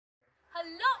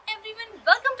Hello everyone,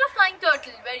 welcome to Flying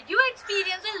Turtle, where you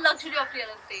experience the luxury of real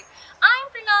estate. I'm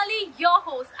Pranali, your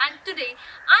host, and today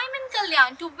I'm in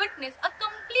Kalyan to witness a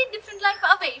complete different life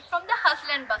away from the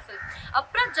hustle and bustle. A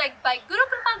project by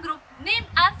Gurukrupa Group named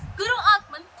as Guru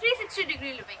Atman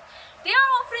 360-degree living. They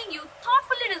are offering you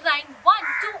thoughtfully designed 1,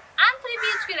 2 and 3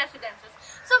 BHK residences.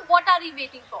 So what are you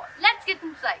waiting for? Let's get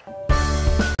inside.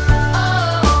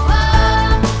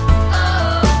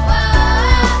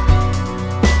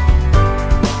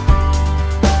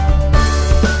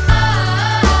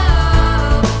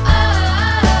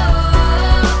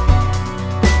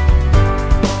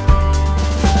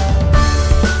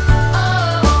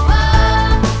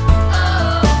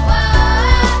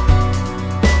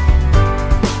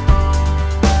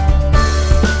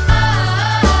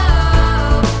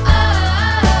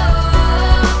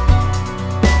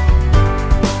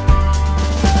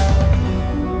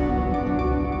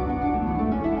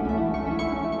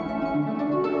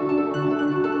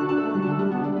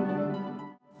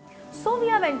 So we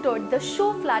have entered the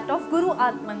show flat of Guru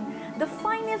Atman, the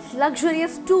finest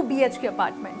luxurious 2 BHK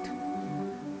apartment.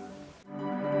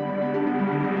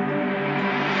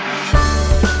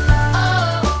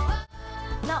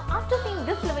 Now after seeing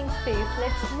this living space,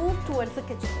 let's move towards the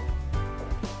kitchen.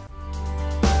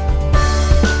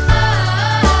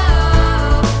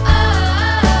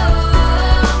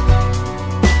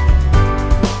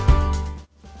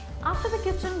 After the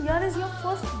kitchen, here is your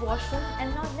first washroom,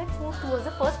 and now let's move towards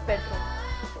the first bedroom.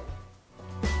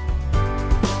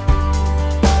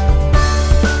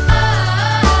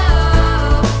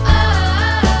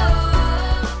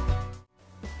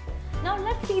 Now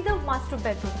let's see the master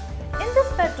bedroom. In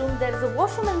this bedroom, there is a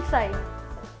washroom inside.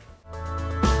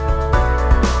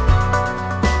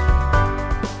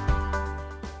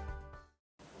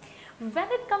 When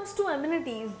it comes to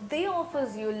amenities, they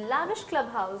offers you lavish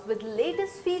clubhouse with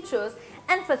latest features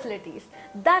and facilities.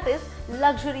 That is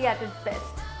luxury at its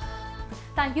best.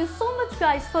 Thank you so much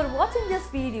guys for watching this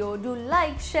video. Do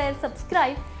like, share,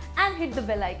 subscribe and hit the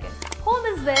bell icon. Home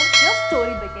is where your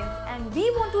story begins and we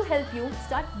want to help you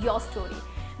start your story.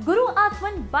 Guru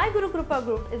Atman by Gurukrupa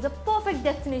Group is a perfect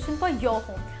destination for your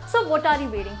home. So what are you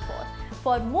waiting for?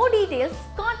 For more details,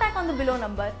 contact on the below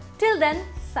number. Till then,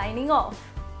 signing off.